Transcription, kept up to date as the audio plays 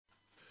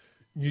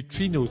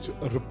Neutrinos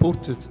are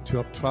reported to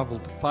have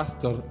travelled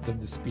faster than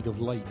the speed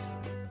of light.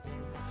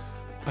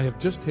 I have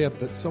just heard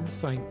that some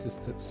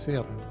scientists at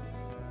CERN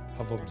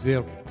have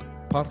observed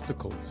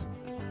particles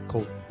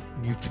called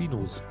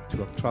neutrinos to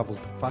have travelled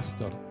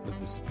faster than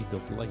the speed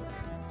of light.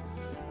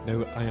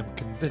 Now, I am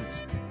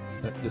convinced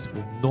that this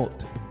will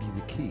not be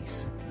the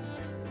case.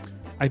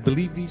 I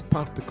believe these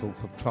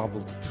particles have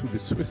travelled through the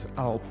Swiss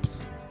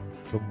Alps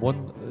from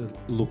one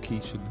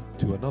location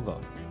to another.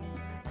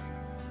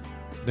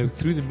 Now,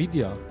 through the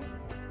media,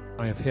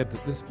 I have heard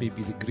that this may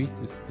be the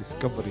greatest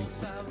discovery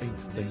since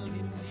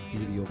Einstein's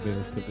theory of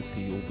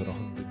relativity over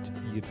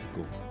 100 years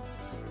ago.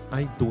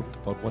 I don't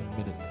for 1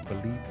 minute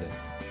believe this,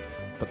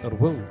 but there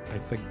will, I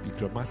think, be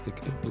dramatic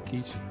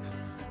implications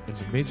in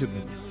the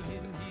measurement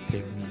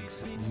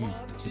techniques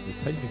used in the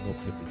timing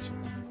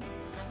observations.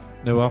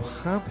 Now, I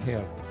have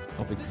heard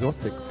of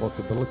exotic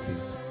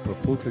possibilities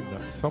proposing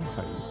that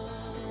somehow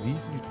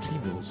these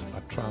neutrinos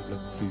are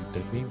travelling through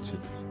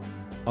dimensions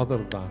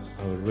other than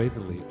our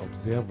readily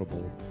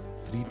observable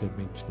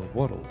three-dimensional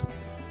world.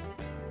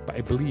 But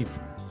I believe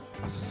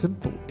a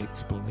simple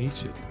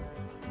explanation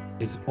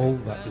is all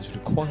that is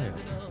required,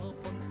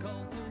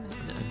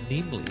 and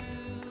namely,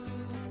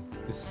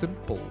 the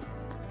simple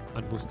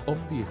and most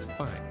obvious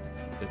fact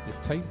that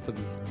the time for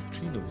these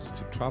neutrinos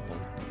to travel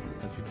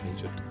has been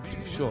measured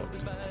too short.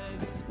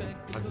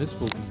 And this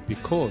will be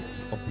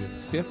because of the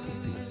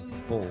uncertainties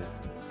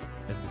involved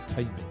in the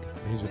timing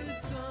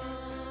measurements.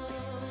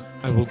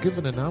 I will give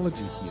an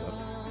analogy here.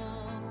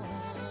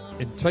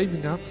 In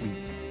timing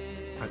athletes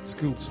at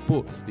school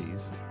sports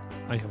days,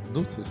 I have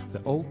noticed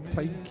that all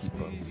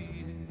timekeepers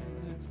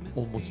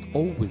almost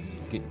always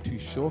get too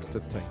short a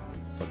time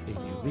for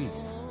any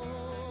race.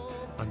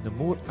 And the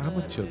more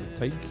amateur the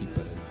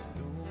timekeeper is,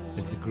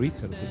 then the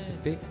greater this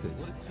effect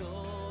is.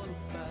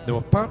 Now,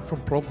 apart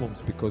from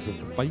problems because of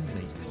the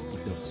finite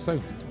speed of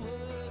sound,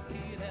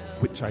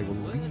 which I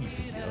will leave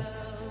here,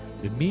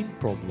 the main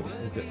problem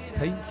is that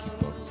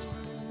timekeepers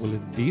will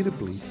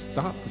invariably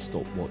start the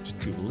stopwatch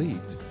too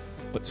late,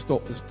 but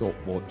stop the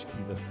stopwatch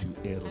either too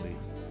early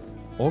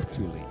or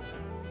too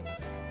late.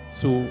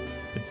 So,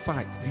 in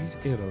fact, these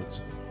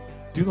errors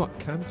do not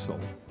cancel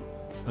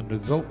and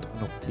result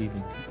in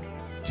obtaining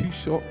too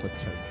short a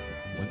time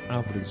when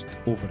averaged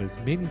over as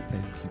many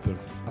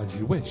timekeepers as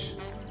you wish.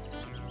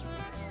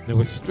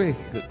 Now, I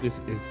stress that this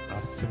is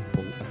a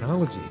simple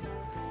analogy,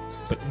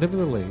 but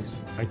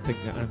nevertheless, I think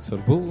the answer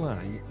will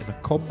lie in a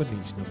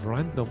combination of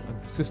random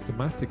and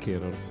systematic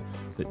errors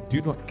that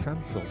do not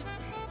cancel,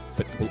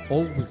 but will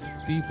always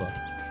favour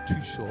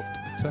too short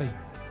a time.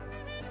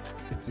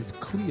 It is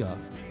clear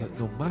that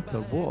no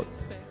matter what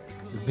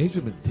the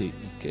measurement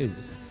technique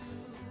is,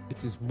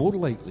 it is more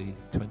likely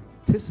to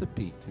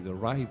anticipate the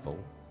arrival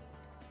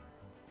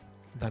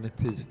than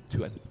it is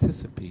to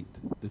anticipate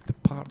the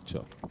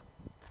departure.